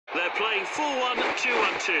They're playing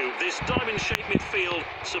 4-1-2-1-2. This diamond-shaped midfield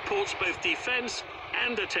supports both defence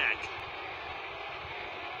and attack.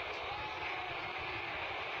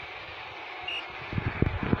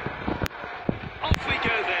 Off we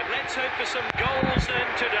go then. Let's hope for some goals then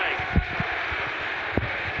today.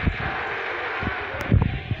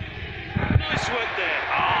 Nice work there.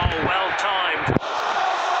 Oh, well timed.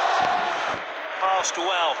 Passed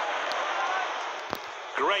well.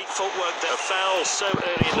 Great footwork there. A foul so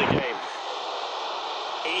early in the game.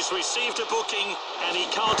 He's received a booking and he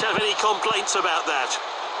can't have any complaints about that.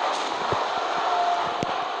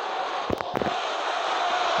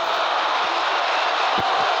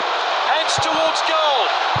 Heads towards goal.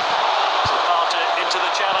 Zapata into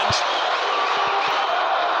the challenge.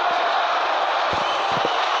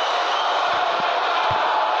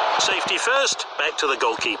 Safety first, back to the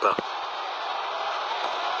goalkeeper.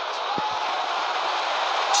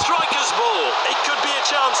 Striker's ball. It could be a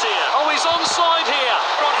chance here. Oh, he's onside here.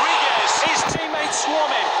 Rodriguez. His teammates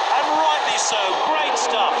swarm him, and rightly so. Great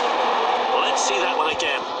stuff. Let's see that one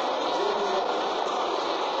again.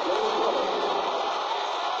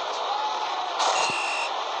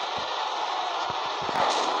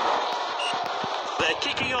 They're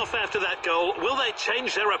kicking off after that goal. Will they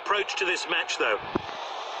change their approach to this match, though?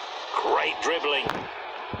 Great dribbling.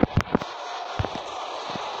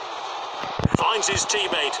 Finds his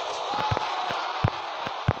teammate.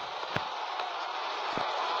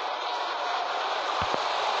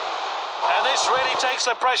 And this really takes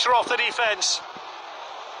the pressure off the defence.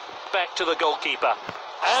 Back to the goalkeeper.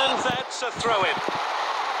 And that's a throw-in.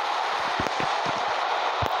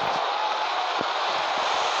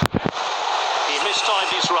 He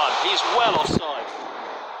mistimed his run. He's well offside.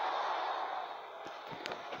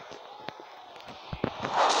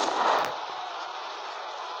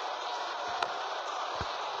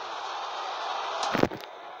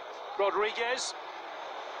 Rodriguez.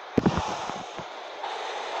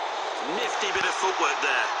 Nifty bit of footwork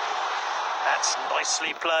there. That's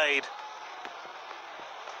nicely played.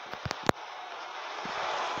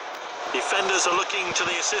 Defenders are looking to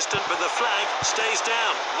the assistant, but the flag stays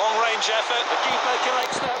down. Long-range effort. The keeper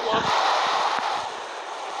collects that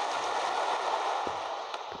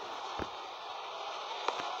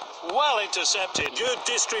one. Well intercepted. Good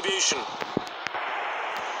distribution.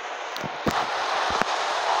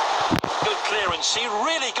 Good clearance. He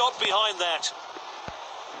really got behind that.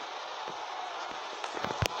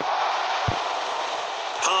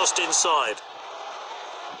 Passed inside.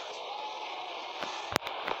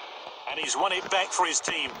 And he's won it back for his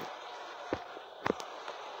team.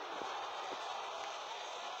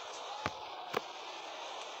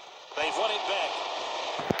 They've won it back.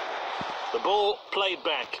 The ball played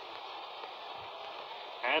back.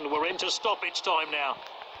 And we're into stoppage time now.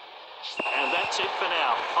 And that's it for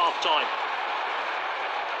now. Half time.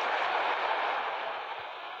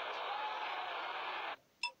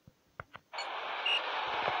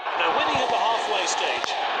 They're winning at the halfway stage.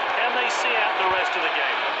 Can they see out the rest of the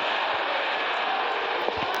game?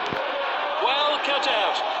 Well cut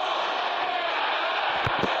out.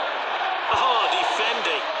 Oh,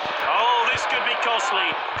 defending. Oh, this could be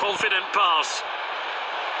costly. Confident pass.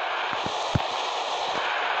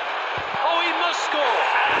 Oh, he must score.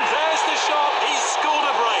 And there's the shot. He's scored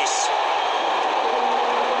a brace.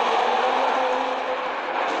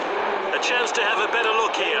 A chance to have a better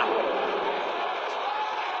look here.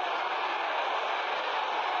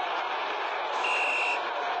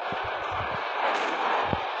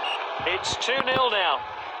 It's 2-0 now.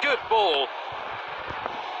 Good ball.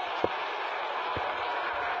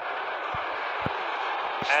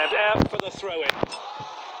 And out for the throw-in.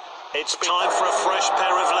 It's time for a fresh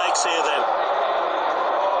pair of legs here then.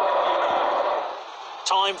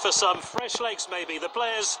 Time for some fresh legs maybe. The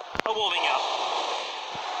players are warming up.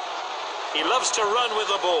 He loves to run with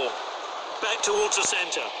the ball. Back towards the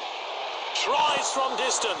centre. Tries from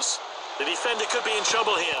distance. The defender could be in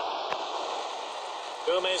trouble here.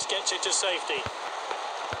 Gomez gets it to safety.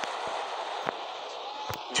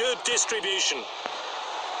 Good distribution.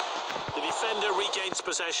 The defender regains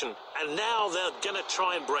possession. And now they're going to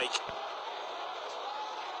try and break.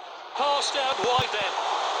 Passed out wide then.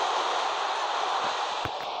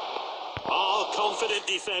 Oh, confident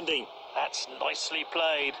defending. That's nicely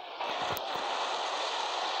played.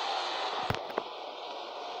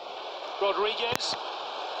 Rodriguez.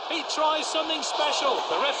 He tries something special.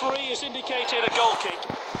 The referee has indicated a goal kick.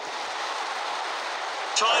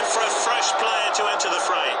 Time for a fresh player to enter the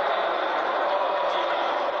fray.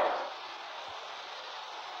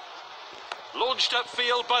 Launched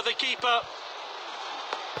upfield by the keeper.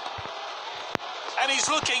 And he's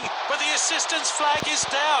looking, but the assistance flag is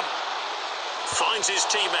down. Finds his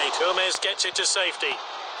teammate. Gomez gets it to safety.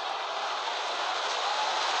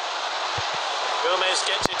 Gomez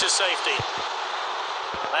gets it to safety.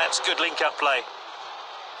 That's good link-up play.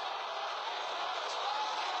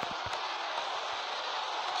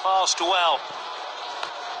 Passed well.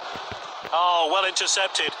 Oh, well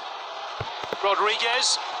intercepted.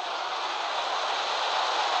 Rodriguez.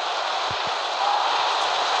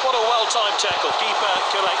 What a well-timed tackle. Keeper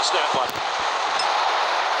collects that one.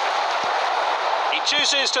 He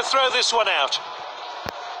chooses to throw this one out.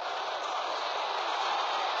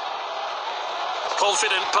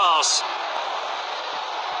 Confident pass.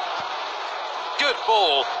 Good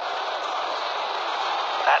ball.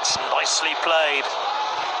 That's nicely played.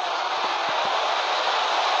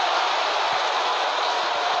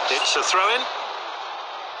 It's a throw-in.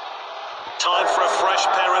 Time for a fresh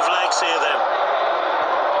pair of legs here then.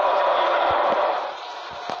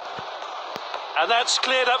 And that's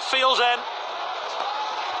cleared up field then.